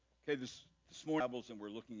Okay, this morning, Bibles, and we're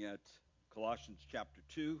looking at Colossians chapter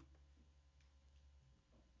 2.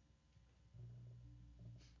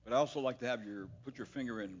 But I also like to have put your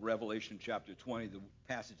finger in Revelation chapter 20, the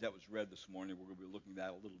passage that was read this morning. We're going to be looking at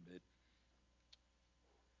that a little bit.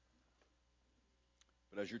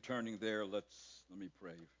 But as you're turning there, let me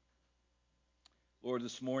pray. Lord,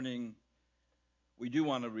 this morning, we do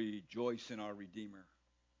want to rejoice in our Redeemer.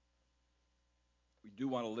 We do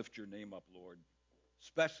want to lift your name up, Lord,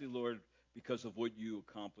 especially, Lord, because of what you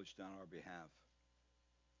accomplished on our behalf.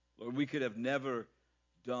 Lord, we could have never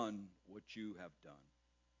done what you have done.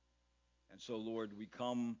 And so, Lord, we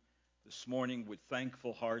come this morning with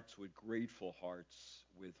thankful hearts, with grateful hearts,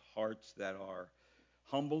 with hearts that are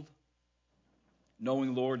humbled,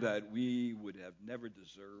 knowing, Lord, that we would have never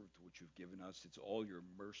deserved what you've given us. It's all your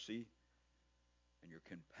mercy and your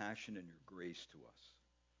compassion and your grace to us.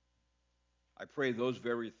 I pray those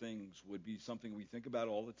very things would be something we think about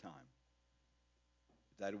all the time,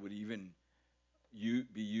 that it would even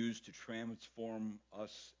be used to transform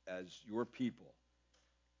us as your people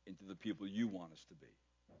into the people you want us to be.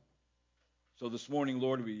 So this morning,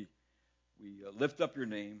 Lord, we lift up your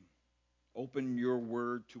name, open your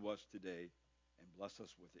word to us today, and bless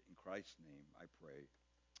us with it. In Christ's name, I pray.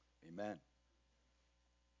 Amen.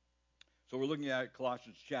 So we're looking at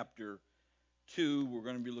Colossians chapter 2. We're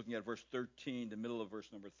going to be looking at verse 13, the middle of verse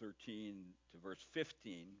number 13 to verse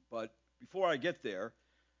 15. But before I get there,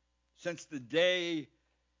 since the day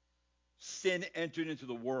sin entered into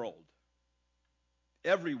the world,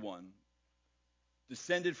 everyone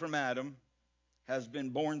descended from Adam has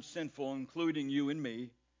been born sinful, including you and me.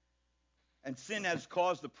 And sin has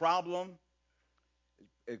caused a problem.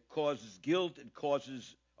 It causes guilt. It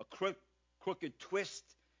causes a crooked twist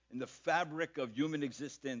in the fabric of human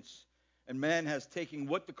existence. And man has taken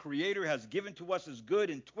what the Creator has given to us as good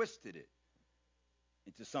and twisted it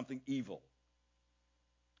into something evil.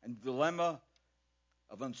 And the dilemma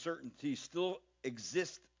of uncertainty still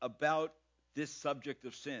exists about this subject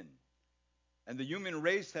of sin. And the human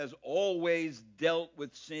race has always dealt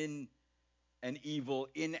with sin and evil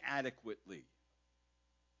inadequately.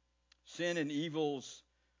 Sin and evils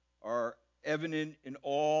are evident in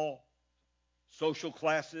all social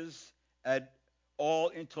classes, at all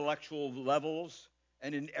intellectual levels,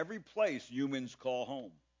 and in every place humans call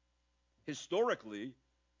home. Historically,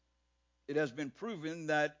 it has been proven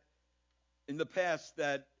that in the past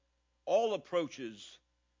that all approaches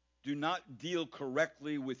do not deal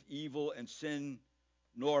correctly with evil and sin,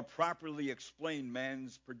 nor properly explain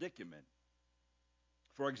man's predicament.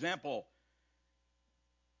 For example,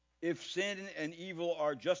 if sin and evil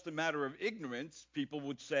are just a matter of ignorance, people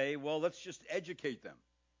would say, well, let's just educate them.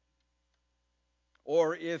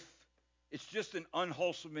 Or if it's just an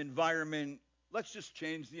unwholesome environment, let's just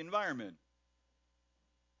change the environment.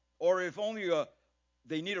 Or if only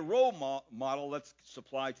they need a role model, let's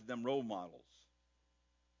supply to them role models.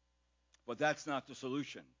 But that's not the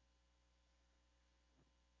solution.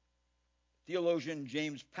 Theologian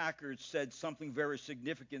James Packard said something very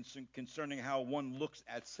significant concerning how one looks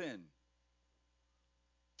at sin.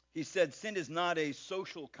 He said, sin is not a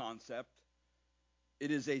social concept, it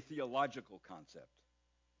is a theological concept.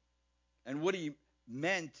 And what he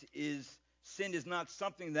meant is sin is not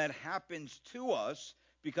something that happens to us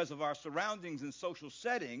because of our surroundings and social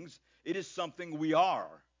settings. It is something we are.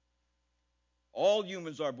 All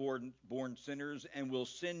humans are born sinners and will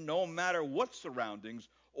sin no matter what surroundings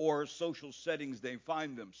or social settings they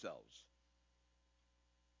find themselves.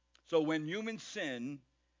 So when humans sin,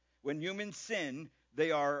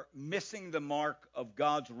 they are missing the mark of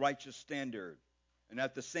God's righteous standard. And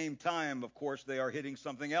at the same time, of course, they are hitting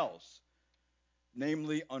something else,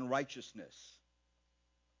 namely unrighteousness.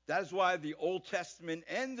 That is why the Old Testament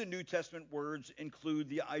and the New Testament words include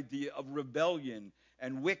the idea of rebellion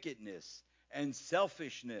and wickedness and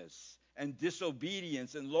selfishness and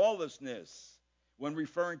disobedience and lawlessness when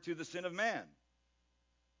referring to the sin of man.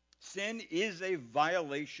 Sin is a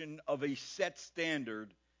violation of a set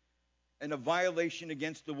standard and a violation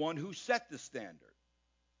against the one who set the standard.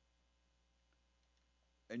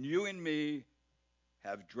 And you and me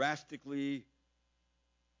have drastically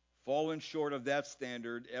fallen short of that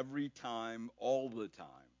standard every time, all the time.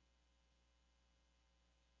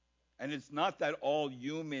 And it's not that all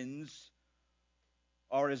humans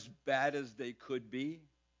are as bad as they could be,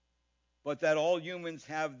 but that all humans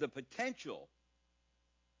have the potential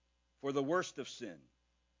for the worst of sin.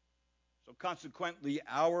 So consequently,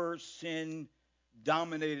 our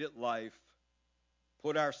sin-dominated life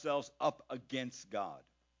put ourselves up against God.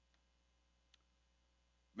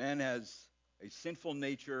 Man has a sinful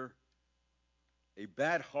nature, a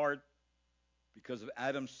bad heart, because of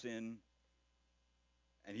Adam's sin,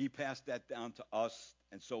 and he passed that down to us,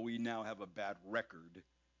 and so we now have a bad record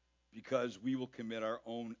because we will commit our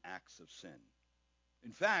own acts of sin.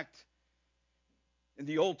 In fact, in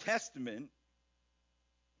the Old Testament,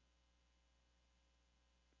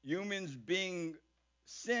 humans being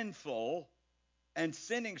sinful and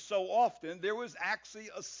sinning so often, there was actually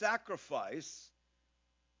a sacrifice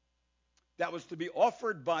that was to be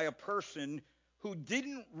offered by a person who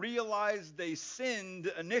didn't realize they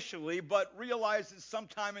sinned initially, but realized it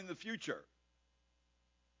sometime in the future.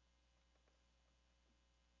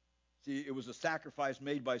 See, it was a sacrifice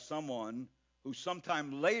made by someone who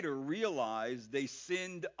sometime later realized they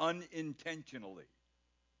sinned unintentionally.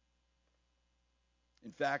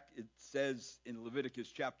 In fact, it says in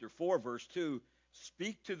Leviticus chapter 4, verse 2,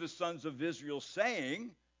 "Speak to the sons of Israel,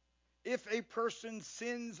 saying, if a person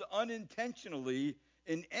sins unintentionally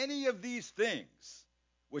in any of these things,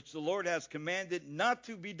 which the Lord has commanded not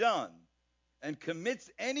to be done, and commits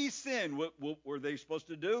any sin," what were they supposed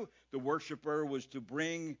to do? The worshiper was to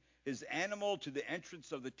bring his animal to the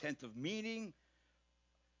entrance of the tent of meeting.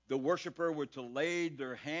 The worshiper were to lay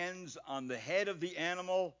their hands on the head of the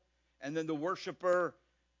animal, and then the worshiper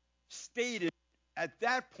stated at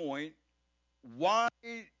that point why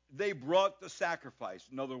they brought the sacrifice.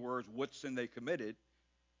 In other words, what sin they committed.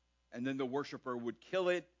 And then the worshiper would kill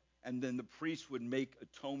it, and then the priest would make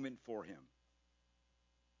atonement for him.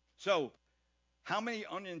 So, how many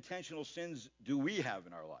unintentional sins do we have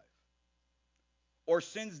in our life? Or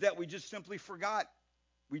sins that we just simply forgot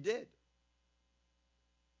we did?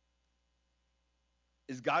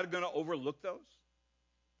 Is God going to overlook those?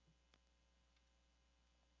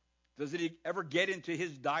 Does it ever get into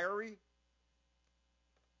his diary?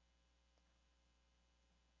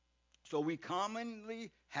 So we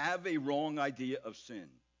commonly have a wrong idea of sin.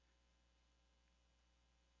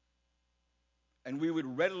 And we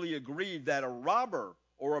would readily agree that a robber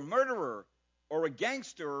or a murderer or a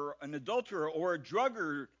gangster or an adulterer or a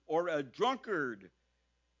drunkard or a drunkard,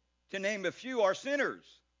 to name a few, are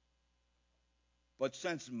sinners. But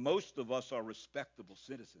since most of us are respectable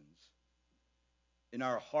citizens, in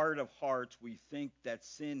our heart of hearts we think that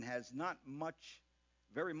sin has not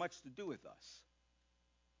very much to do with us.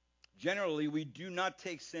 Generally, we do not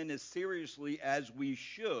take sin as seriously as we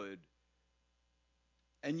should.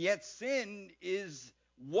 And yet sin is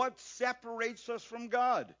what separates us from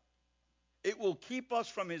God. It will keep us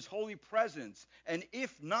from his holy presence. And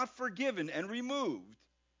if not forgiven and removed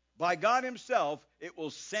by God himself, it will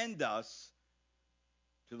send us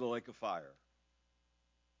to the lake of fire.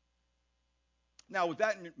 Now, with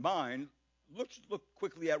that in mind, let's look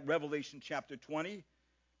quickly at Revelation chapter 20.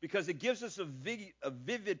 Because it gives us a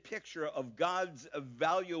vivid picture of God's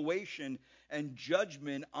evaluation and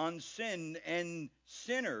judgment on sin and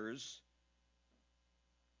sinners.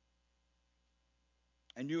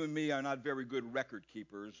 And you and me are not very good record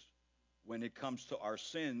keepers when it comes to our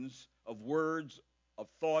sins of words, of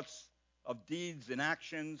thoughts, of deeds and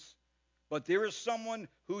actions. But there is someone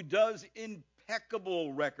who does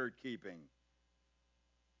impeccable record keeping.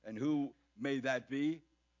 And who may that be?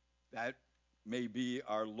 That may be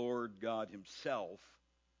our Lord God himself,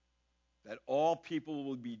 that all people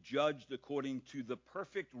will be judged according to the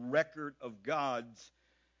perfect record of God's.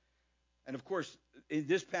 And of course, in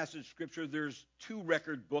this passage of Scripture, there's two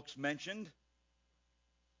record books mentioned.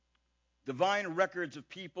 Divine records of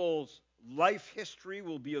people's life history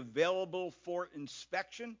will be available for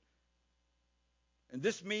inspection. And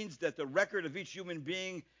this means that the record of each human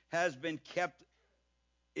being has been kept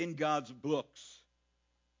in God's books.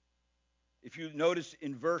 If you notice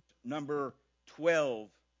in verse number 12,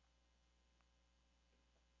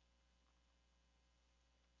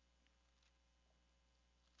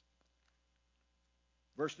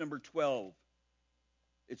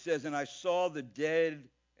 it says, "And I saw the dead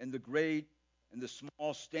and the great and the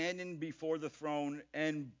small standing before the throne,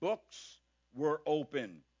 and books were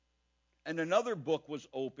opened. And another book was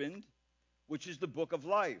opened, which is the book of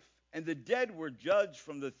life. And the dead were judged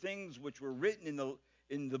from the things which were written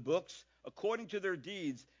in the books, according to their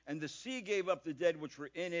deeds. And the sea gave up the dead which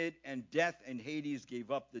were in it, and death and Hades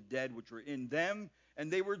gave up the dead which were in them,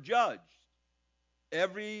 and they were judged,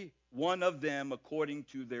 every one of them according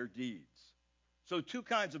to their deeds." So two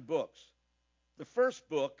kinds of books. The first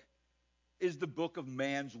book is the book of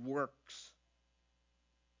man's works.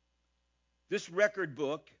 This record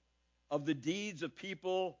book of the deeds of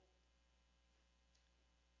people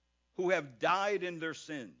who have died in their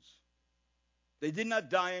sins. They did not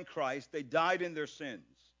die in Christ. They died in their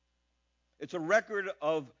sins. It's a record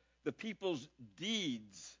of the people's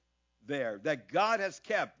deeds there that God has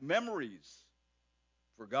kept, memories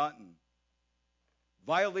forgotten.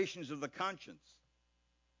 violations of the conscience,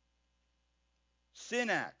 sin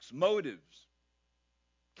acts, motives,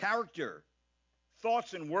 character,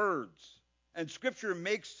 thoughts, and words. And Scripture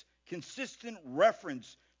makes consistent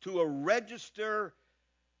reference to a register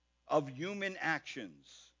of human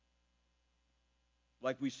actions.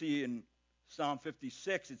 Like we see in Psalm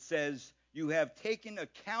 56, it says, "You have taken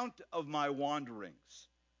account of my wanderings."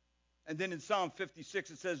 And then in Psalm 56,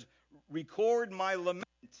 it says, "Record my lament.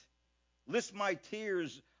 List my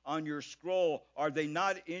tears on your scroll. Are they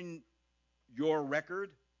not in your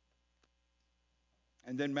record?"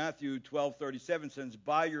 And then Matthew 12:37 says,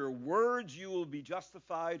 "By your words you will be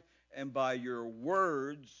justified, and by your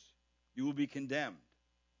words you will be condemned."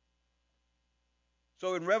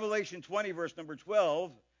 So in Revelation 20, verse number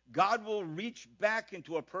 12, God will reach back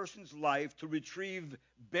into a person's life to retrieve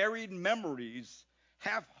buried memories,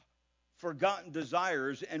 half-forgotten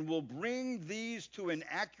desires, and will bring these to an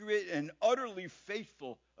accurate and utterly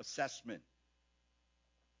faithful assessment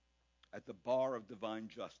at the bar of divine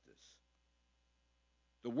justice.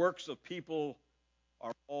 The works of people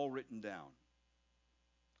are all written down.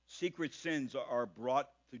 Secret sins are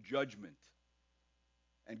brought to judgment.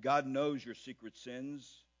 And God knows your secret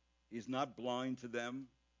sins. He's not blind to them.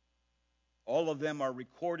 All of them are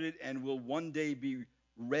recorded and will one day be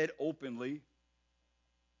read openly.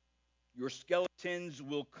 Your skeletons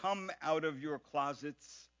will come out of your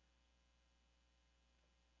closets.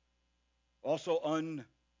 Also,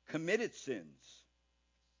 uncommitted sins.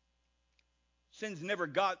 Sins never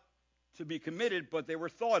got to be committed, but they were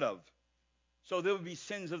thought of. So there will be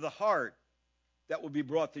sins of the heart that will be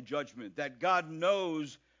brought to judgment. That God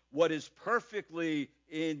knows what is perfectly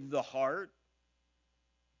in the heart.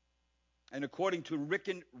 And according to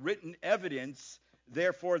written evidence,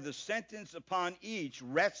 therefore the sentence upon each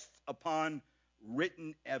rests upon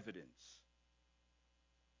written evidence.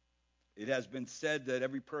 It has been said that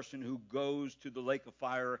every person who goes to the lake of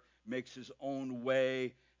fire makes his own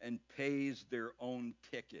way and pays their own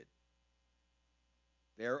ticket.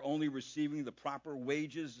 They are only receiving the proper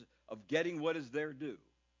wages of getting what is their due,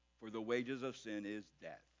 for the wages of sin is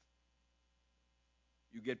death.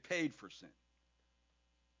 You get paid for sin.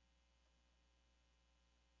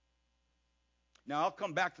 Now, I'll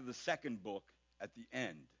come back to the second book at the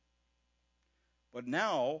end. But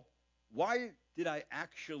now, why did I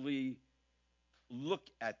actually look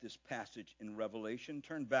at this passage in Revelation?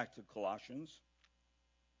 Turn back to Colossians.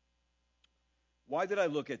 Why did I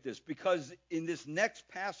look at this? Because in this next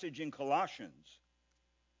passage in Colossians,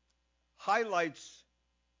 highlights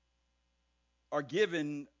are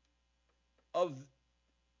given of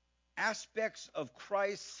aspects of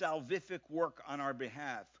Christ's salvific work on our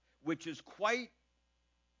behalf, which is quite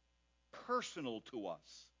personal to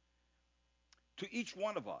us, to each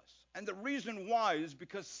one of us. And the reason why is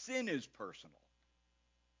because sin is personal.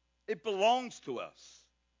 It belongs to us.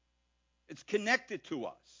 It's connected to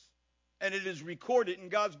us. And it is recorded in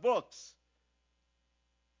God's books.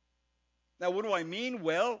 Now, what do I mean?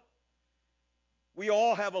 Well, we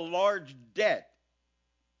all have a large debt.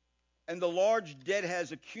 And the large debt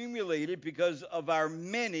has accumulated because of our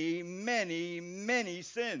many, many, many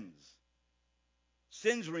sins.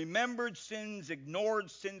 Sins remembered, sins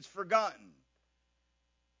ignored, sins forgotten.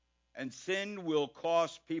 And sin will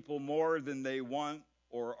cost people more than they want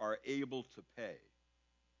or are able to pay.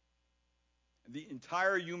 The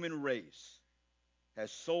entire human race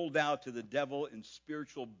has sold out to the devil in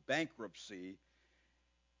spiritual bankruptcy,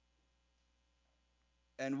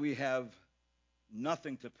 and we have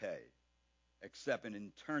nothing to pay except an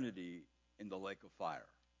eternity in the lake of fire.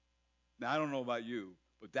 Now, I don't know about you,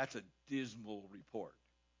 but that's a dismal report,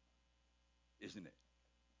 isn't it?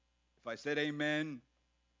 If I said amen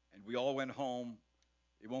and we all went home,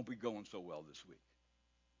 it won't be going so well this week.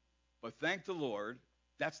 But thank the Lord,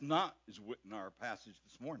 that's not is in our passage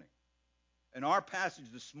this morning. And our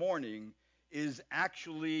passage this morning is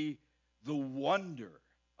actually the wonder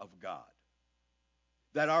of God.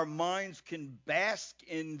 That our minds can bask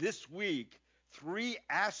in this week three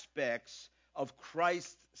aspects of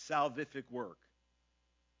Christ's salvific work.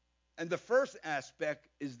 And the first aspect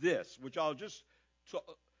is this, which I'll just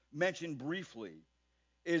mention briefly,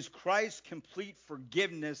 is Christ's complete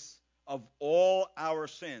forgiveness of all our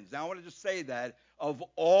sins. Now I want to just say that, of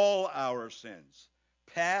all our sins,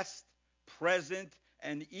 past, present,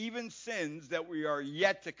 and even sins that we are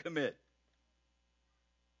yet to commit.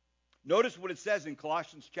 Notice what it says in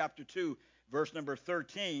Colossians chapter 2, verse number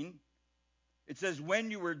 13. It says,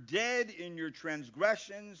 when you were dead in your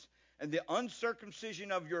transgressions and the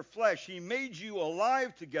uncircumcision of your flesh, he made you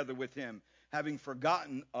alive together with him, having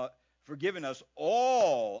forgiven us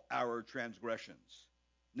all our transgressions.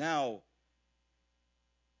 Now,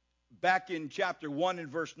 back in chapter 1 and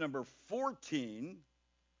verse number 14,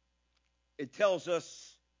 it tells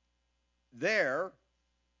us there,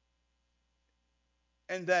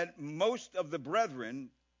 and that most of the brethren,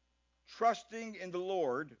 trusting in the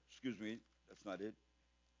Lord, that's not it.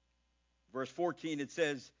 Verse 14, it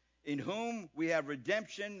says, in whom we have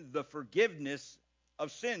redemption, the forgiveness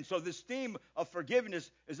of sin. So this theme of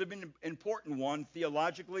forgiveness is an important one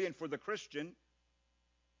theologically and for the Christian,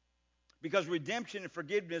 because redemption and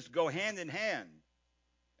forgiveness go hand in hand.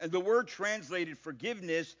 And the word translated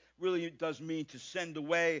forgiveness really does mean to send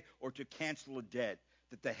away or to cancel a debt.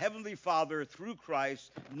 That the Heavenly Father, through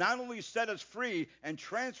Christ, not only set us free and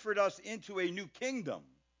transferred us into a new kingdom,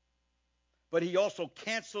 but he also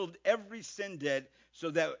canceled every sin debt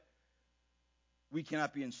so that we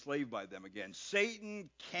cannot be enslaved by them again. Satan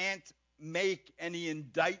can't make any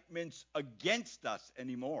indictments against us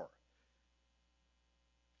anymore.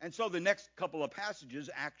 And so the next couple of passages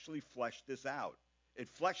actually flesh this out. It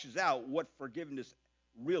fleshes out what forgiveness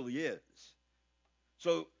really is.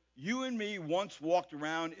 So you and me once walked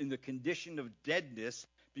around in the condition of deadness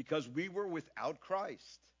because we were without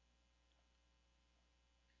Christ.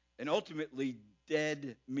 And ultimately,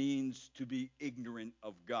 dead means to be ignorant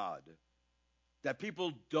of God. That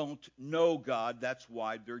people don't know God, that's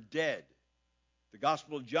why they're dead. The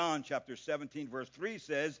Gospel of John, chapter 17, verse 3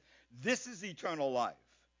 says, this is eternal life,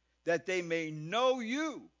 that they may know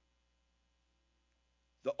you,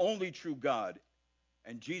 the only true God,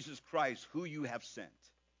 and Jesus Christ, who you have sent.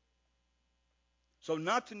 So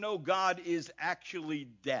not to know God is actually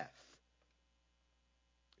death.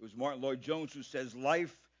 It was Martin Lloyd-Jones who says,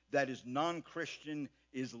 life that is non-Christian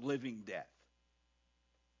is living death.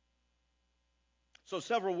 So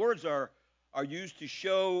several words are used to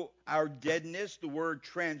show our deadness. The word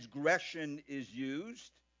transgression is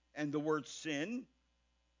used, and the word sin.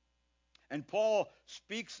 And Paul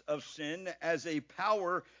speaks of sin as a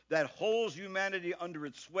power that holds humanity under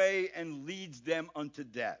its sway and leads them unto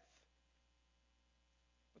death.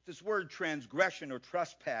 But this word transgression or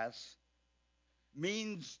trespass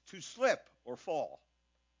means to slip or fall.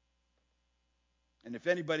 And if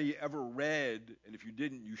anybody ever read, and if you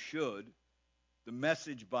didn't, you should, the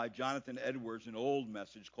message by Jonathan Edwards, an old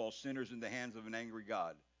message called Sinners in the Hands of an Angry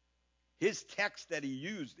God. His text that he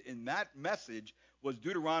used in that message was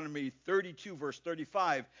Deuteronomy 32, verse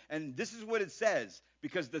 35. And this is what it says,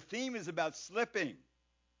 because the theme is about slipping.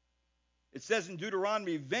 It says in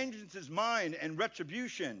Deuteronomy, vengeance is mine and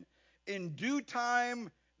retribution. In due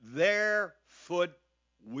time, their foot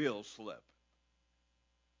will slip.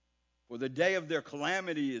 For the day of their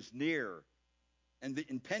calamity is near, and the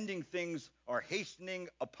impending things are hastening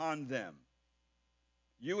upon them.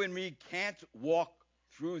 You and me can't walk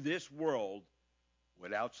through this world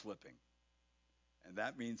without slipping. And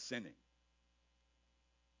that means sinning.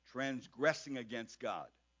 Transgressing against God.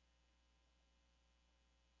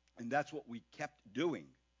 And that's what we kept doing.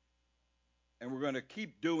 And we're going to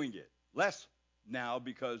keep doing it. Less now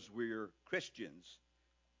because we're Christians.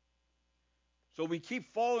 So we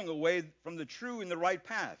keep falling away from the true and the right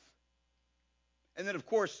path. And then, of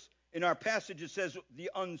course, in our passage it says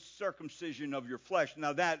the uncircumcision of your flesh.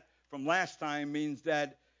 Now that, from last time, means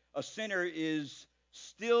that a sinner is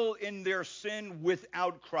still in their sin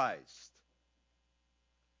without Christ.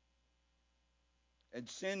 And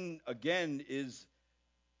sin, again, is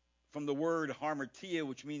from the word hamartia,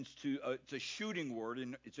 which means it's a shooting word,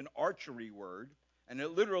 and it's an archery word, and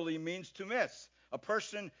it literally means to miss. A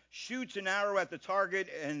person shoots an arrow at the target,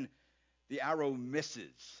 and the arrow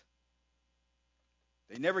misses.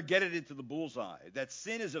 They never get it into the bullseye. That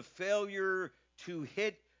sin is a failure to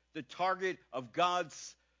hit the target of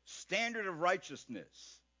God's standard of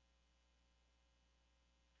righteousness.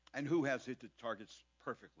 And who has hit the targets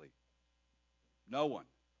perfectly? No one.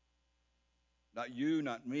 Not you,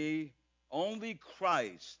 not me. Only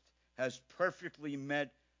Christ has perfectly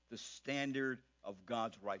met the standard of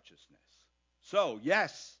God's righteousness. So,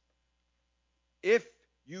 yes, if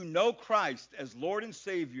you know Christ as Lord and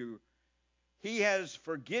Savior, He has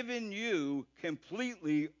forgiven you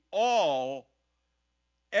completely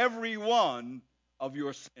every one of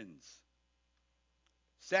your sins.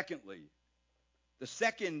 Secondly, the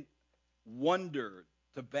second wonder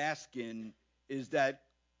to bask in is that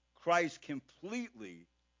Christ completely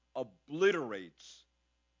obliterates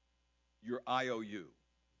your IOU.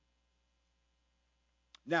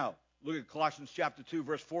 Now, look at Colossians chapter 2,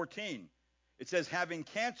 verse 14. It says, having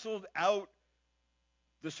canceled out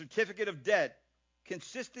the certificate of debt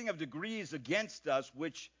consisting of degrees against us,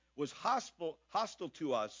 which was hostile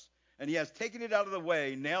to us, and he has taken it out of the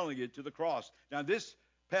way, nailing it to the cross. Now, this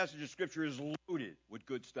passage of Scripture is loaded with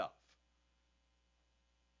good stuff.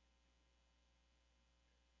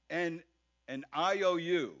 And an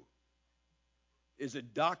IOU is a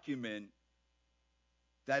document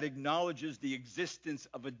that acknowledges the existence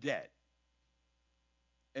of a debt.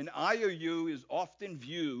 An IOU is often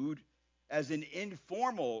viewed as an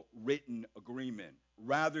informal written agreement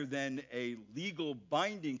rather than a legal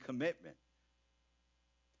binding commitment.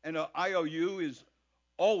 And an IOU is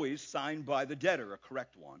always signed by the debtor, a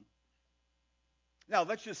correct one. Now,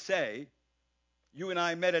 let's just say you and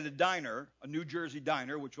I met at a diner, a New Jersey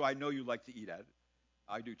diner, which I know you like to eat at.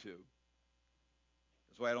 I do too.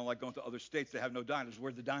 That's why I don't like going to other states that have no diners.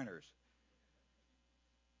 We're the diners.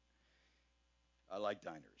 I like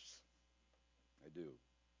diners. I do.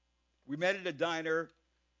 We met at a diner,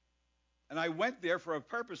 and I went there for a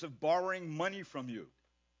purpose of borrowing money from you.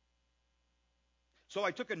 So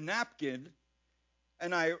I took a napkin,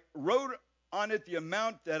 and I wrote on it the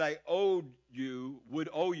amount that I would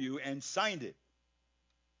owe you, and signed it.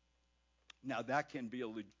 Now, that can be a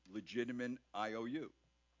legitimate IOU.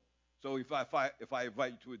 So if I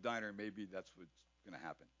invite you to a diner, maybe that's what's going to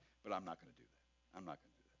happen. But I'm not going to do that. I'm not going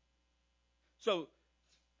to do that. So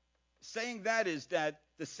saying that is that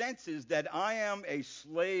the sense is that I am a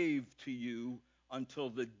slave to you until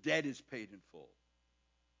the debt is paid in full.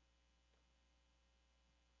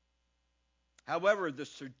 However, the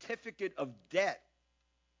certificate of debt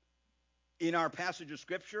in our passage of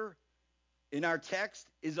Scripture, in our text,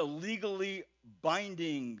 is a legally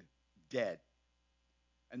binding debt.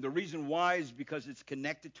 And the reason why is because it's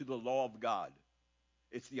connected to the law of God.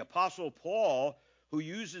 It's the Apostle Paul who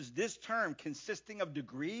uses this term consisting of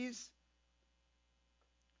degrees,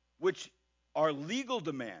 which are legal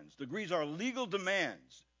demands. Degrees are legal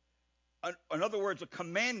demands. In other words, a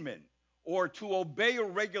commandment, or to obey a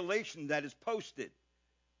regulation that is posted.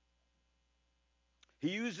 He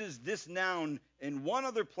uses this noun in one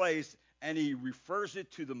other place, and he refers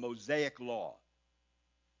it to the Mosaic law.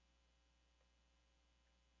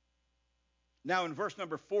 Now, in verse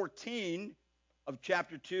number 14 of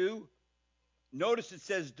chapter 2, notice it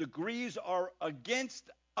says, degrees are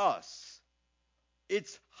against us.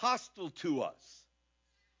 It's hostile to us.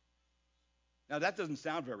 Now, that doesn't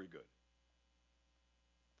sound very good.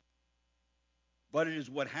 But it is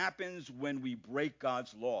what happens when we break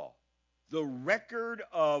God's law. The record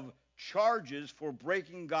of charges for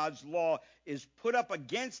breaking God's law is put up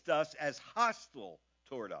against us as hostile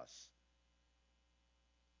toward us.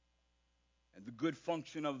 And the good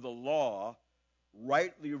function of the law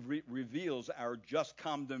rightly reveals our just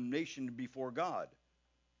condemnation before God.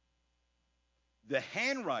 The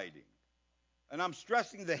handwriting, and I'm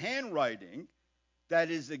stressing the handwriting,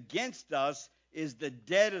 that is against us is the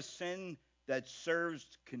debt of sin that serves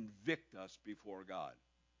to convict us before God.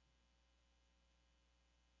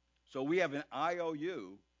 So we have an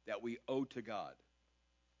IOU that we owe to God.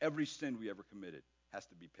 Every sin we ever committed has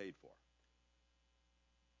to be paid for.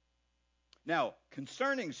 Now,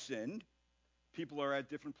 concerning sin, people are at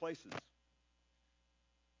different places.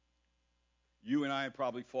 You and I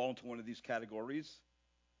probably fall into one of these categories.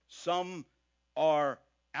 Some are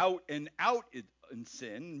out and out in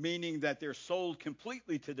sin, meaning that they're sold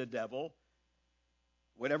completely to the devil.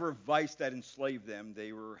 Whatever vice that enslaved them,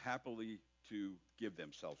 they were happily to give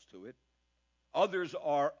themselves to it. Others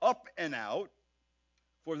are up and out,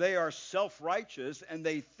 for they are self-righteous, and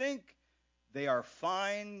they think they are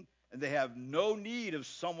fine, and they have no need of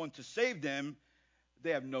someone to save them.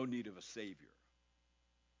 They have no need of a Savior.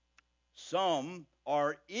 Some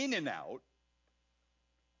are in and out.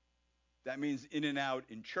 That means in and out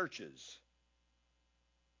in churches,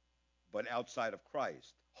 but outside of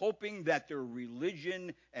Christ, hoping that their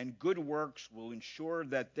religion and good works will ensure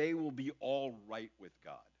that they will be all right with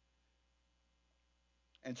God.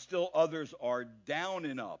 And still others are down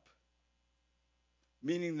and up,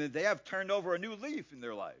 meaning that they have turned over a new leaf in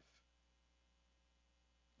their life.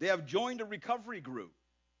 They have joined a recovery group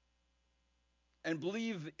and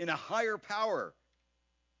believe in a higher power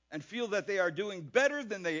and feel that they are doing better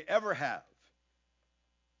than they ever have.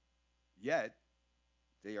 Yet,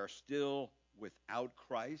 they are still without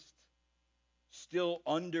Christ, still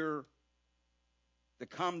under the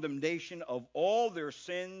condemnation of all their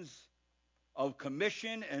sins of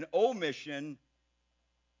commission and omission,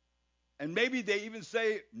 and maybe they even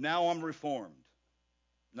say, now I'm reformed.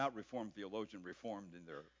 Not reformed theologian, reformed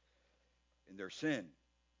in their sin.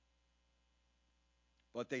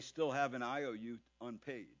 But they still have an IOU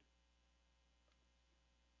unpaid.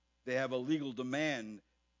 They have a legal demand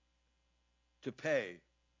to pay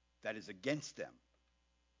that is against them.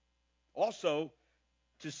 Also,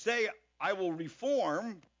 to say, I will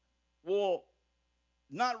reform, will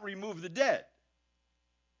not remove the debt.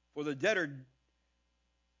 For the debtor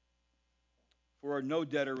For no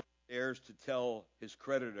debtor dares to tell his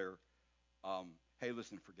creditor, hey,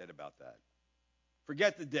 listen, forget about that.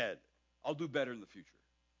 Forget the debt. I'll do better in the future.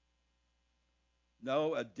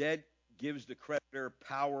 No, a debt gives the creditor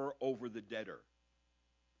power over the debtor.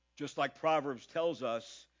 Just like Proverbs tells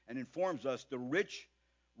us and informs us, the rich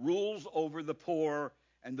rules over the poor,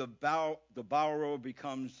 and the borrower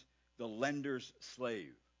becomes the lender's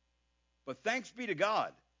slave. But thanks be to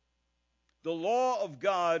God, the law of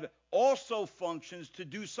God also functions to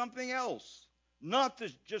do something else. Not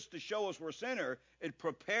just to show us we're a sinner. It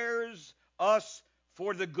prepares us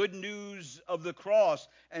for the good news of the cross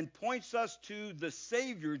and points us to the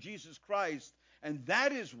Savior, Jesus Christ. And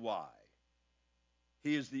that is why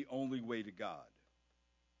he is the only way to God.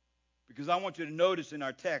 Because I want you to notice in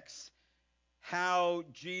our text how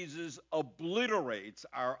Jesus obliterates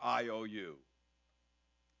our IOU,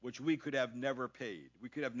 which we could have never paid. We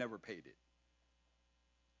could have never paid it.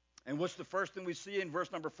 And what's the first thing we see in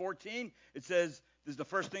verse number 14? It says, the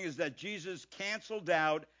first thing is that Jesus canceled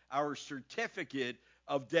out our certificate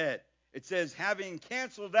of debt. It says, having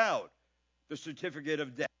canceled out the certificate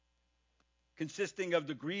of debt, consisting of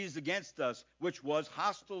degrees against us, which was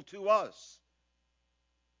hostile to us.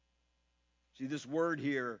 See, this word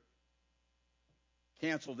here,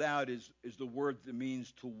 canceled out, is the word that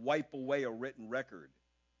means to wipe away a written record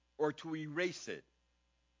or to erase it.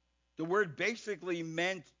 The word basically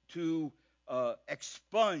meant to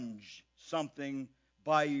expunge something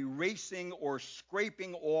by erasing or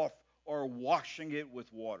scraping off or washing it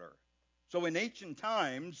with water. So in ancient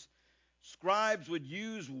times, scribes would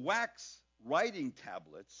use wax writing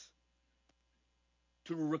tablets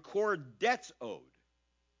to record debts owed.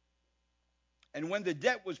 And when the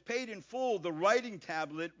debt was paid in full, the writing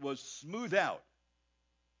tablet was smoothed out.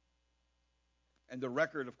 And the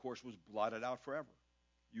record, of course, was blotted out forever.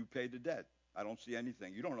 You paid the debt. I don't see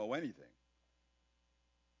anything. You don't owe anything.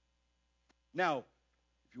 Now,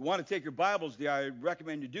 if you want to take your Bibles there, I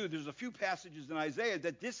recommend you do. There's a few passages in Isaiah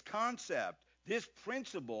that this concept, this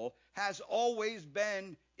principle, has always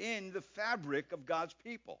been in the fabric of God's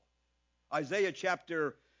people. Isaiah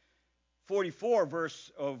chapter 43,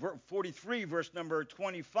 verse number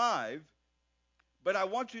 25. But I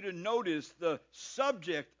want you to notice the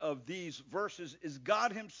subject of these verses is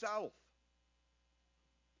God himself.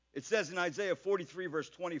 It says in Isaiah 43, verse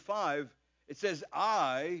 25, it says,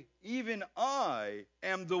 I, even I,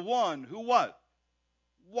 am the one who what?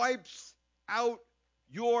 Wipes out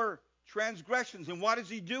your transgressions. And why does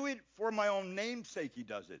he do it? For my own name's sake he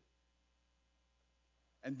does it.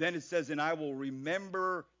 And then it says, and I will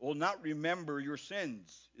not remember your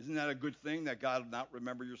sins. Isn't that a good thing, that God will not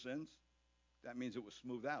remember your sins? That means it was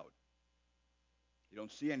smoothed out. You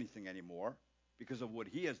don't see anything anymore because of what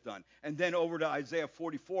he has done. And then over to Isaiah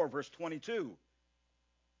 44, verse 22.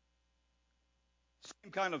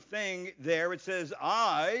 Same kind of thing there. It says,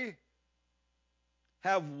 I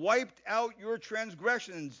have wiped out your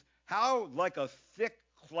transgressions. How? Like a thick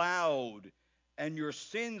cloud, and your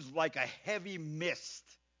sins like a heavy mist.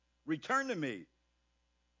 Return to me,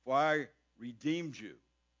 for I redeemed you.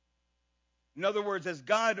 In other words, as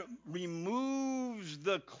God removes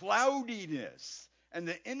the cloudiness and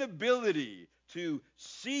the inability to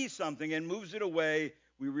see something and moves it away,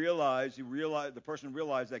 the person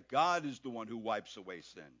realized that God is the one who wipes away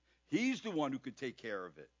sin. He's the one who could take care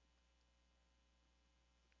of it.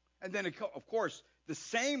 And then, of course, the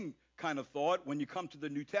same kind of thought when you come to the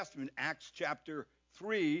New Testament, Acts chapter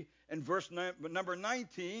 3 and verse number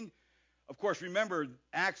 19. Of course, remember,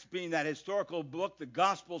 Acts being that historical book, the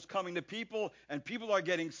gospel's coming to people, and people are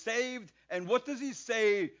getting saved. And what does he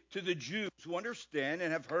say to the Jews who understand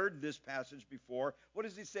and have heard this passage before? What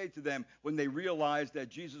does he say to them when they realize that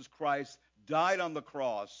Jesus Christ died on the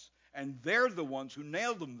cross, and they're the ones who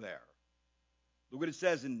nailed him there? Look what it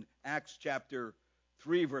says in Acts chapter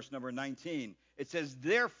 3, verse number 19. It says,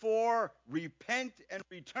 therefore, repent and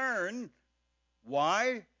return.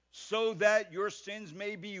 Why? So that your sins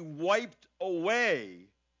may be wiped away,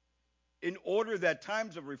 in order that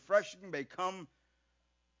times of refreshing may come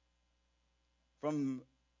from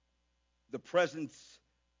the presence,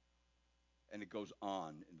 and it goes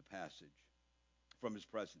on in the passage, from his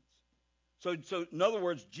presence. So in other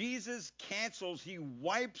words, Jesus cancels, he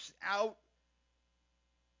wipes out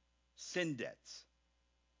sin debts.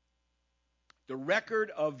 The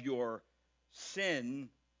record of your sin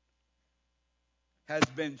has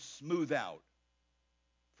been smoothed out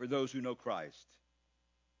for those who know Christ.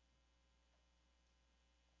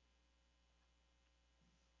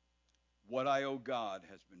 What I owe God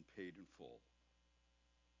has been paid in full.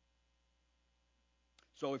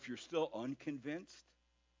 So if you're still unconvinced,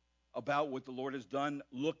 about what the Lord has done,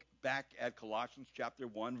 look back at Colossians chapter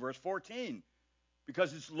 1, verse 14,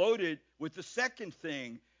 because it's loaded with the second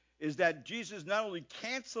thing, is that Jesus not only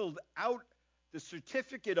canceled out the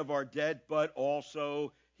certificate of our debt, but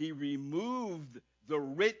also he removed the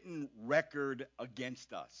written record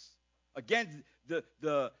against us. Again,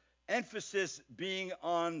 the emphasis being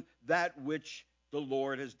on that which the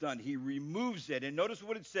Lord has done. He removes it. And notice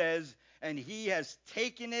what it says, and he has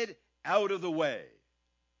taken it out of the way.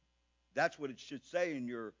 That's what it should say in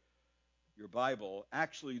your Bible.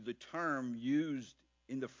 Actually, the term used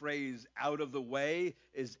in the phrase out of the way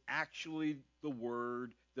is actually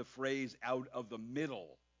the phrase out of the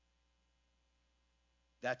middle.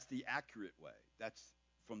 That's the accurate way. That's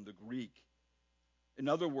from the Greek. In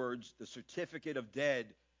other words, the certificate of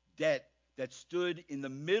debt that stood in the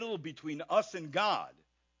middle between us and God,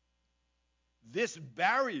 this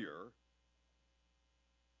barrier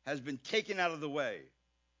has been taken out of the way.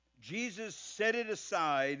 Jesus set it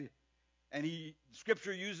aside, and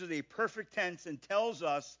Scripture uses a perfect tense and tells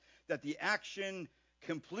us that the action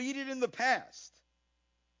completed in the past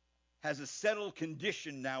has a settled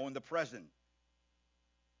condition now in the present.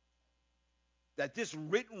 That this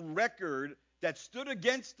written record that stood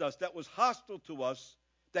against us, that was hostile to us,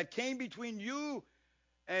 that came between you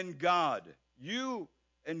and God,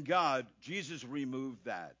 Jesus removed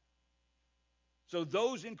that. So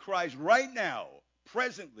those in Christ right now,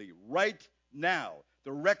 presently, right now,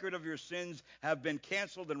 the record of your sins have been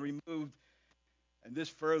canceled and removed. And this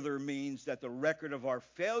further means that the record of our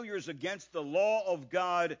failures against the law of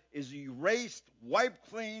God is erased, wiped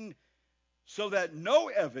clean, so that no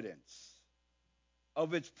evidence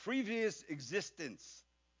of its previous existence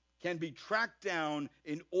can be tracked down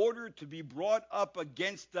in order to be brought up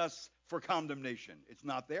against us for condemnation. It's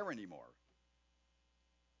not there anymore.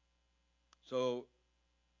 So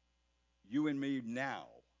you and me now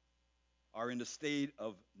are in a state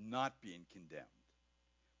of not being condemned.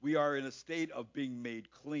 We are in a state of being made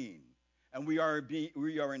clean. And we are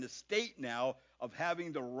in a state now of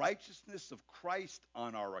having the righteousness of Christ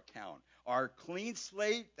on our account. Our clean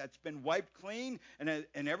slate that's been wiped clean, and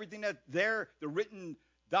everything that there, the written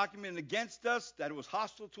document against us that was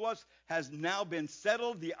hostile to us, has now been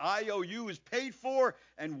settled. The IOU is paid for.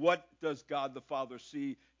 And what does God the Father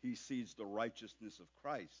see? He sees the righteousness of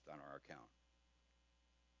Christ on our account.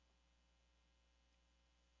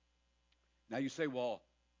 Now you say, well,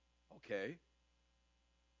 okay,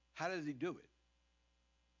 how does he do it?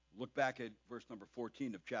 Look back at verse number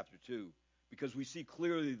 14 of chapter 2, because we see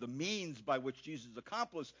clearly the means by which Jesus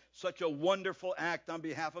accomplished such a wonderful act on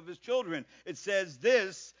behalf of his children. It says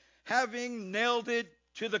this, having nailed it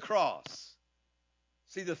to the cross.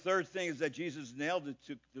 See, the third thing is that Jesus nailed it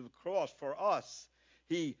to the cross for us.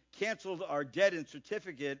 He canceled our debt and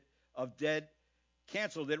certificate of debt,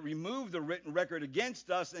 canceled it, removed the written record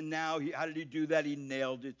against us, and now how did he do that? He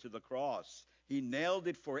nailed it to the cross. He nailed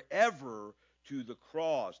it forever to the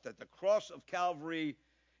cross, that the cross of Calvary,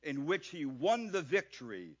 in which he won the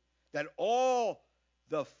victory, that all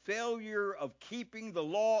the failure of keeping the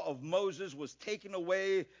law of Moses was taken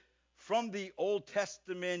away from the Old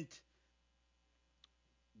Testament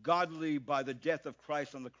godly by the death of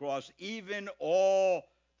Christ on the cross. Even all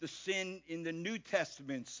the sin in the New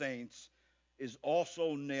Testament saints is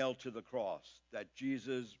also nailed to the cross, that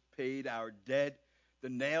Jesus paid our debt. The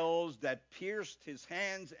nails that pierced his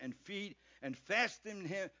hands and feet and fastened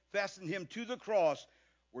him to the cross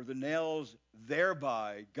were the nails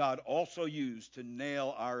thereby God also used to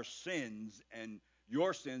nail our sins and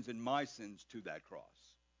your sins and my sins to that cross.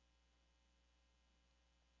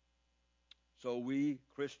 So we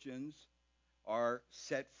Christians are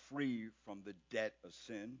set free from the debt of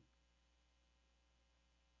sin.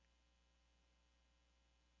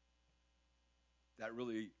 That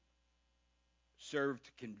really served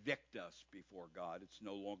to convict us before God. It's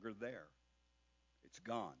no longer there. It's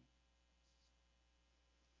gone.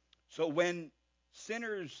 So when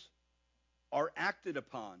sinners are acted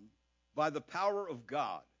upon by the power of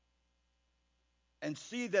God and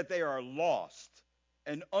see that they are lost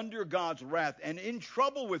and under God's wrath and in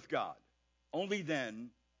trouble with God, only then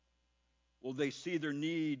will they see their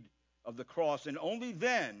need of the cross, and only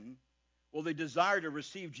then will they desire to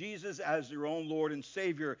receive Jesus as their own Lord and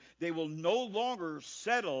Savior. They will no longer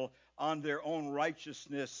settle on their own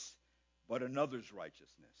righteousness, but another's righteousness.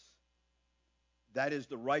 That is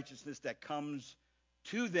the righteousness that comes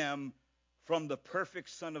to them from the perfect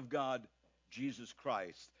Son of God, Jesus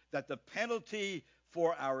Christ. That the penalty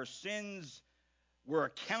for our sins were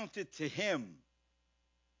accounted to him,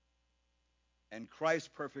 and Christ's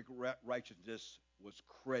perfect righteousness was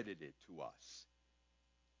credited to us.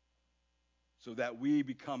 so that we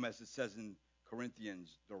become, as it says in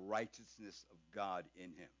Corinthians, the righteousness of God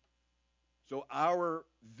in him. So our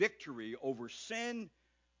victory over sin,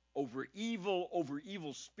 over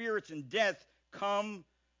evil spirits and death come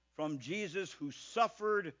from Jesus, who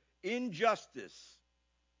suffered injustice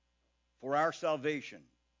for our salvation.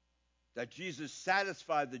 That Jesus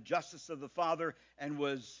satisfied the justice of the Father and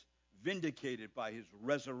was vindicated by his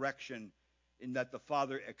resurrection, in that the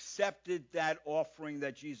Father accepted that offering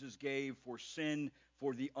that Jesus gave for sin,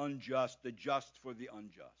 for the unjust, the just for the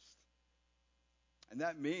unjust. And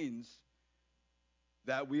that means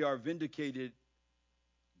that we are vindicated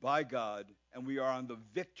by God, and we are on the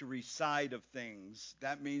victory side of things.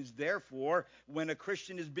 That means, therefore, when a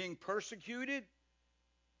Christian is being persecuted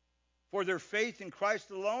for their faith in Christ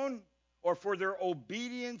alone, or for their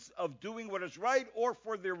obedience of doing what is right, or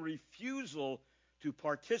for their refusal to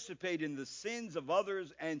participate in the sins of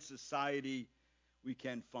others and society, we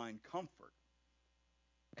can find comfort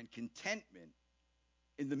and contentment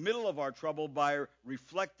in the middle of our trouble by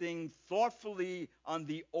reflecting thoughtfully on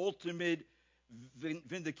the ultimate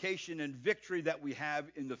vindication and victory that we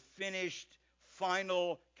have in the finished,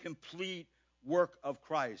 final, complete work of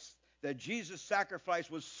Christ. That Jesus' sacrifice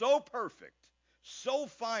was so perfect, so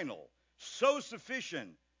final, so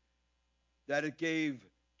sufficient, that it gave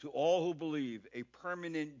to all who believe a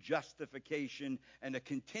permanent justification and a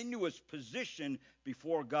continuous position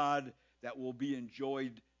before God that will be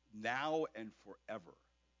enjoyed now and forever.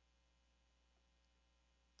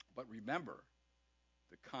 But remember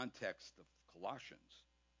the context of Colossians.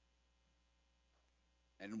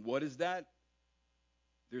 And what is that?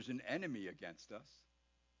 There's an enemy against us.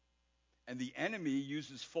 And the enemy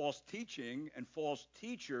uses false teaching and false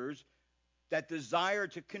teachers that desire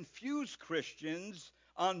to confuse Christians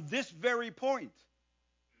on this very point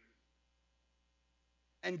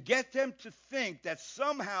and get them to think that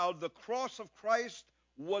somehow the cross of Christ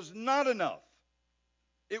was not enough.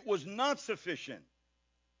 It was not sufficient.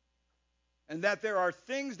 And that there are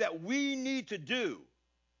things that we need to do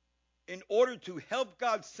in order to help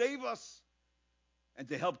God save us and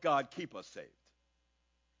to help God keep us saved.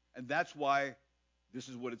 And that's why this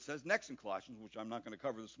is what it says next in Colossians, which I'm not going to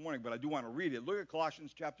cover this morning, but I do want to read it. Look at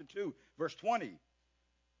Colossians chapter 2, verse 20.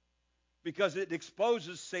 Because it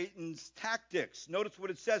exposes Satan's tactics. Notice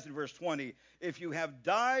what it says in verse 20. If you have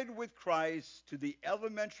died with Christ to the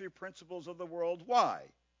elementary principles of the world, why?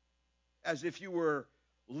 As if you were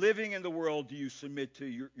living in the world, do you submit to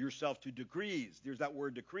yourself to decrees? There's that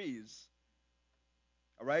word decrees.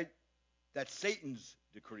 All right? That's Satan's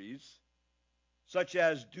decrees. Such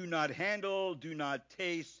as do not handle, do not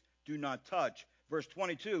taste, do not touch. Verse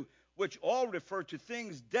 22, which all refer to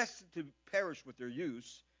things destined to perish with their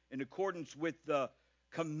use, in accordance with the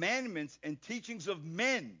commandments and teachings of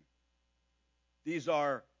men. These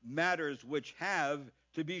are matters which have,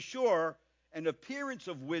 to be sure, an appearance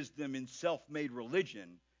of wisdom in self-made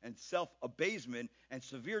religion and self-abasement and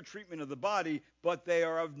severe treatment of the body, but they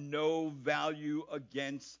are of no value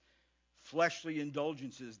against fleshly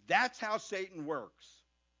indulgences. That's how Satan works.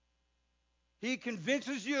 He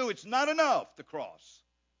convinces you it's not enough, the cross.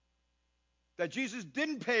 That Jesus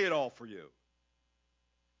didn't pay it all for you.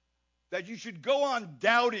 That you should go on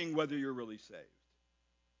doubting whether you're really saved.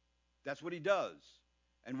 That's what he does.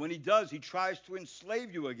 And when he does, he tries to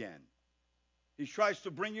enslave you again. He tries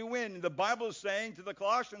to bring you in. And the Bible is saying to the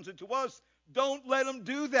Colossians and to us, don't let him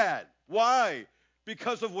do that. Why?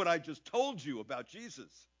 Because of what I just told you about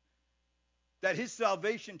Jesus. That his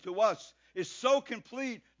salvation to us is so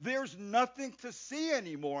complete, there's nothing to see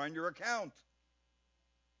anymore on your account.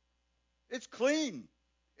 It's clean.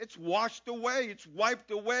 It's washed away. It's wiped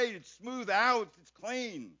away. It's smoothed out. It's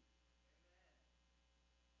clean.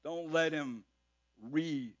 Don't let him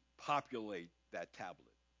repopulate that tablet.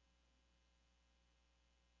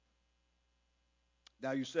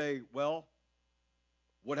 Now you say, well,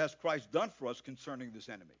 what has Christ done for us concerning this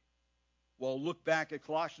enemy? Well, look back at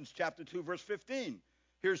Colossians chapter 2, verse 15.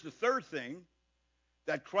 Here's the third thing,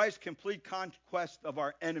 that Christ's complete conquest of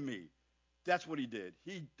our enemy. That's what he did.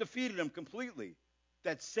 He defeated him completely.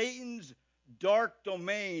 That Satan's dark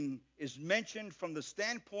domain is mentioned from the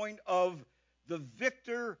standpoint of the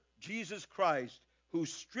victor, Jesus Christ, who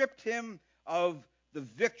stripped him of the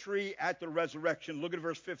victory at the resurrection. Look at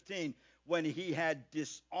verse 15. When he had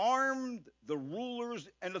disarmed the rulers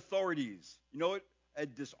and authorities. You know what a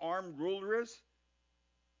disarmed ruler is?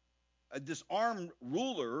 A disarmed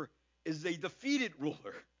ruler is a defeated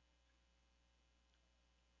ruler.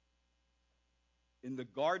 In the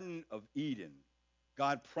Garden of Eden,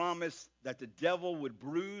 God promised that the devil would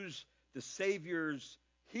bruise the Savior's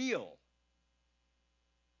heel.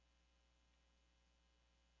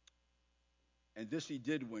 And this he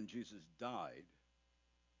did when Jesus died.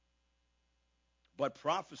 But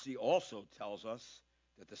prophecy also tells us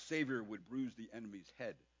that the Savior would bruise the enemy's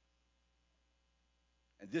head.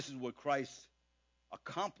 And this is what Christ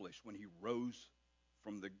accomplished when he rose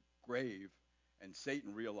from the grave and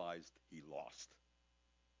Satan realized he lost.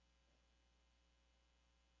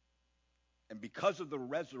 And because of the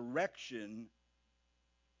resurrection,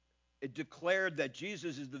 it declared that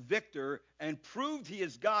Jesus is the victor and proved he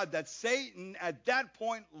is God, that Satan at that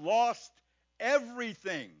point lost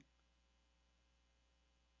everything.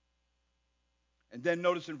 And then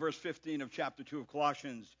notice in verse 15 of chapter 2 of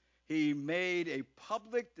Colossians, he made a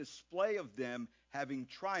public display of them, having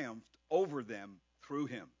triumphed over them through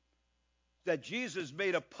him. That Jesus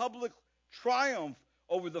made a public triumph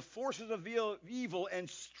over the forces of evil and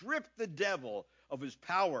stripped the devil of his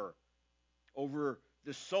power over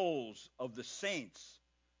the souls of the saints,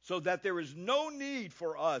 so that there is no need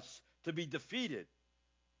for us to be defeated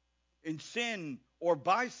in sin or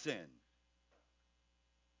by sin.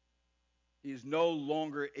 He is no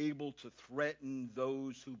longer able to threaten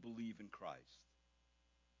those who believe in Christ.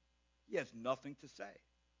 He has nothing to say.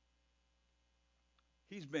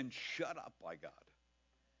 He's been shut up by God.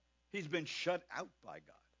 He's been shut out by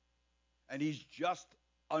God. And he's just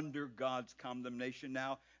under God's condemnation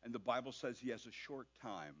now. And the Bible says he has a short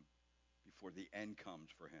time before the end comes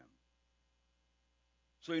for him.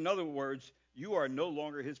 So in other words, you are no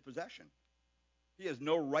longer his possession. He has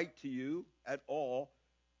no right to you at all.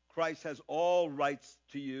 Christ has all rights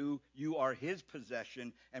to you. You are his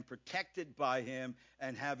possession and protected by him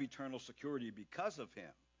and have eternal security because of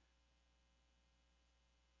him.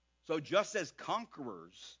 So just as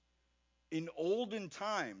conquerors in olden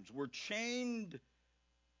times were chained,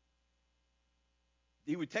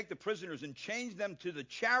 he would take the prisoners and change them to the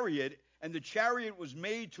chariot, and the chariot was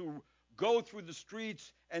made to go through the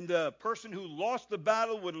streets, and the person who lost the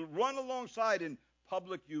battle would run alongside in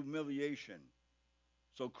public humiliation.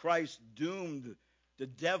 So Christ doomed the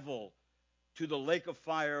devil to the lake of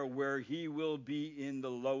fire, where he will be in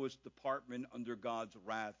the lowest department under God's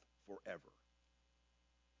wrath forever.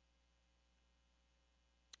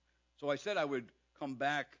 So I said I would come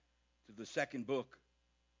back to the second book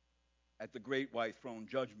at the great white throne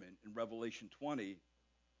judgment in Revelation 20.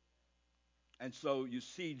 And so you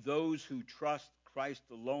see those who trust Christ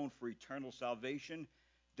alone for eternal salvation,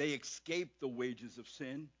 they escape the wages of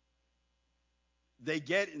sin. They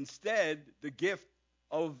get instead the gift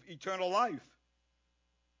of eternal life.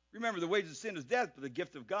 Remember, the wages of sin is death, but the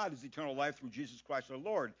gift of God is eternal life through Jesus Christ our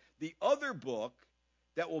Lord. The other book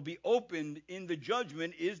that will be opened in the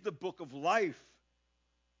judgment is the book of life.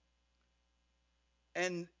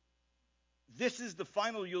 And this is the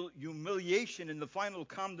final humiliation and the final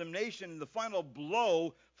condemnation and the final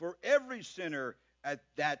blow for every sinner at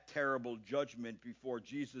that terrible judgment before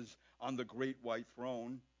Jesus on the great white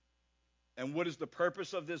throne. And what is the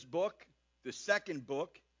purpose of this book? The second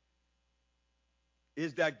book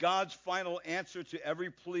is that God's final answer to every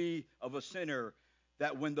plea of a sinner,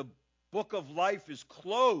 that when the book of life is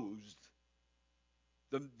closed,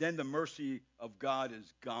 then the mercy of God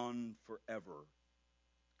is gone forever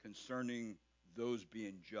concerning those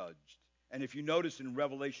being judged. And if you notice in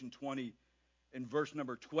Revelation 20, in verse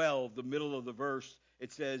number 12, the middle of the verse,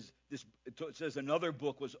 it says another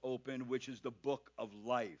book was opened, which is the book of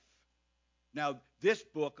life. Now, this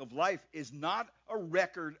book of life is not a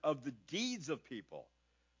record of the deeds of people.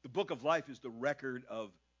 The book of life is the record of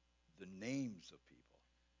the names of people.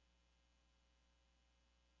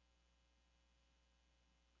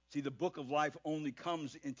 See, the book of life only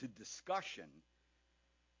comes into discussion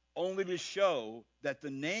only to show that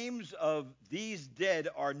the names of these dead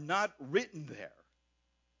are not written there.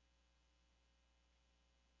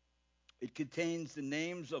 It contains the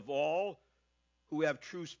names of all who have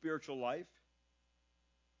true spiritual life.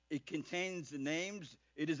 It contains the names.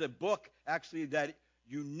 It is a book, actually, that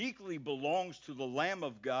uniquely belongs to the Lamb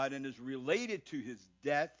of God and is related to his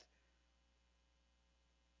death.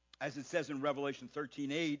 As it says in Revelation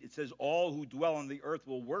 13:8, it says, all who dwell on the earth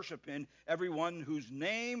will worship him, everyone whose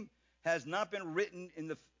name has not been written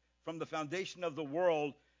from the foundation of the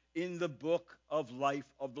world in the book of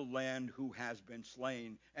life of the Lamb who has been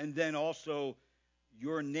slain. And then also,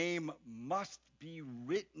 your name must be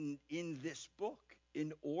written in this book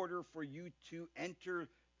in order for you to enter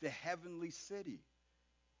the heavenly city.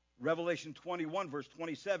 Revelation 21, verse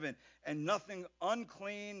 27, and nothing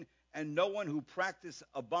unclean and no one who practices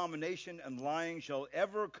abomination and lying shall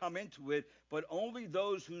ever come into it, but only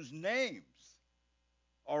those whose names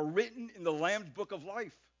are written in the Lamb's book of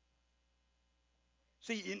life.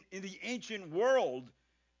 See, in the ancient world,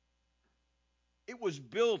 it was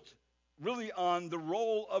built really on the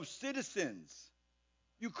role of citizens.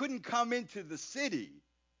 You couldn't come into the city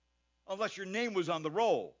unless your name was on the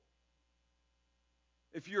roll.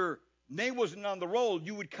 If your name wasn't on the roll,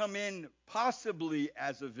 you would come in possibly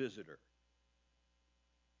as a visitor.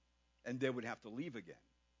 And they would have to leave again.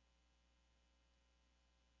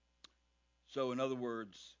 So, in other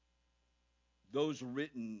words, those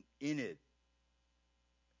written in it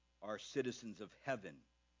are citizens of heaven,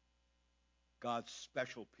 God's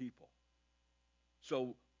special people.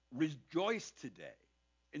 So, rejoice today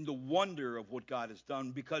in the wonder of what God has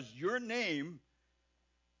done, because your name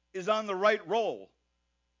is on the right roll.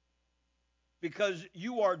 Because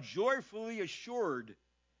you are joyfully assured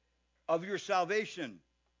of your salvation.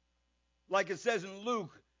 Like it says in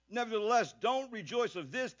Luke, nevertheless, don't rejoice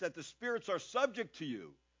of this, that the spirits are subject to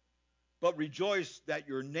you, but rejoice that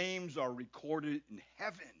your names are recorded in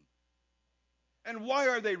heaven. And why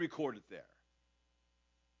are they recorded there?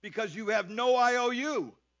 Because you have no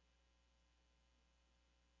IOU.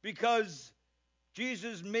 Because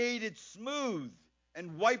Jesus made it smooth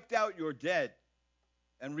and wiped out your debt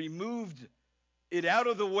and removed it out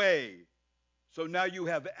of the way. So now you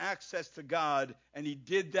have access to God, and he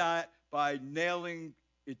did that by nailing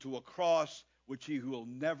it to a cross, which he will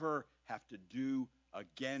never have to do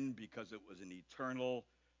again, because it was an eternal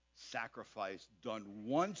sacrifice done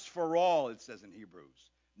once for all, it says in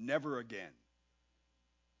Hebrews. Never again.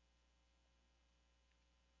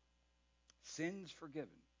 Sins forgiven.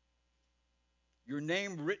 Your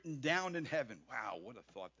name written down in heaven. Wow, what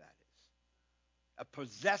a thought that is. A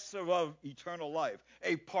possessor of eternal life,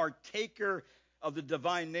 a partaker of the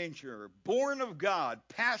divine nature, born of God,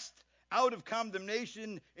 passed out of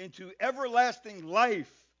condemnation into everlasting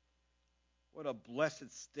life. What a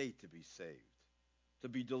blessed state to be saved, to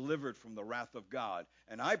be delivered from the wrath of God.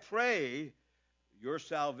 And I pray your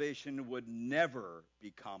salvation would never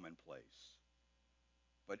be commonplace.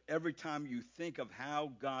 But every time you think of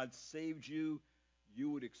how God saved you, you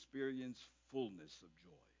would experience fullness of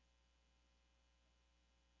joy.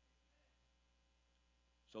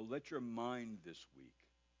 So let your mind this week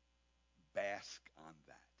bask on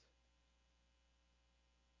that.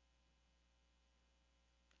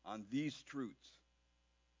 On these truths,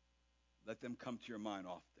 let them come to your mind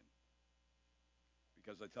often.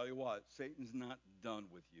 Because I tell you what, Satan's not done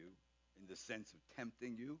with you in the sense of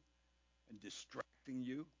tempting you and distracting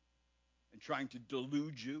you and trying to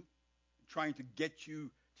delude you and trying to get you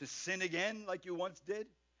to sin again like you once did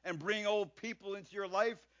and bring old people into your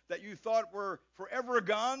life that you thought were forever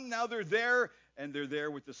gone. Now they're there, and they're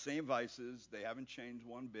there with the same vices. They haven't changed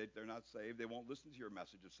one bit. They're not saved. They won't listen to your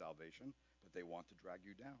message of salvation, but they want to drag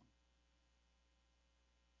you down.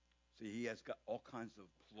 See, he has got all kinds of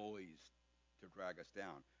ploys to drag us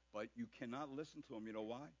down. But you cannot listen to him. You know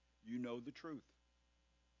why? You know the truth.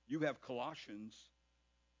 You have Colossians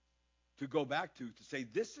to go back to say,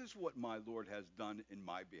 this is what my Lord has done in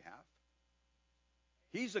my behalf.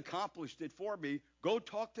 He's accomplished it for me. Go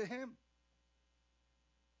talk to him.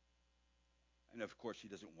 And of course, he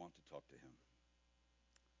doesn't want to talk to him.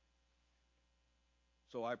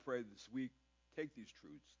 So I pray this week, take these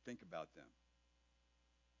truths, think about them,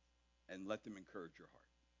 and let them encourage your heart.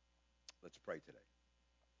 Let's pray today.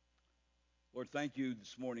 Lord, thank you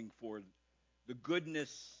this morning for the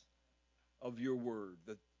goodness of your word,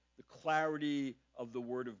 the clarity of the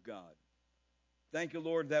word of God. Thank you,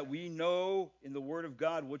 Lord, that we know in the word of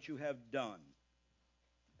God what you have done.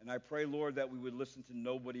 And I pray, Lord, that we would listen to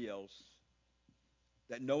nobody else,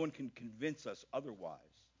 that no one can convince us otherwise.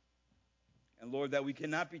 And, Lord, that we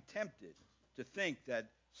cannot be tempted to think that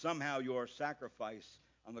somehow your sacrifice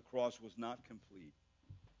on the cross was not complete,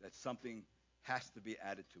 that something has to be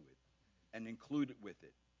added to it and included with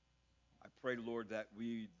it. I pray, Lord, that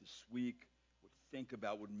we this week would think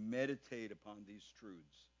about, would meditate upon these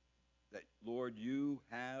truths, that, Lord, you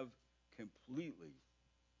have completely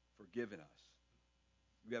forgiven us.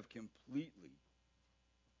 You have completely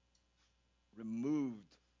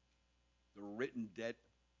removed the written debt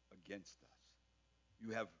against us.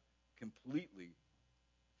 You have completely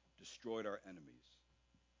destroyed our enemies.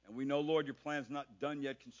 And we know, Lord, your plan's not done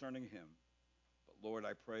yet concerning him. But, Lord,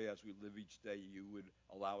 I pray as we live each day, you would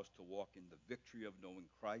allow us to walk in the victory of knowing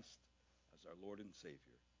Christ as our Lord and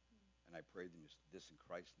Savior. And I pray this in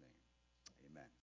Christ's name. Amen.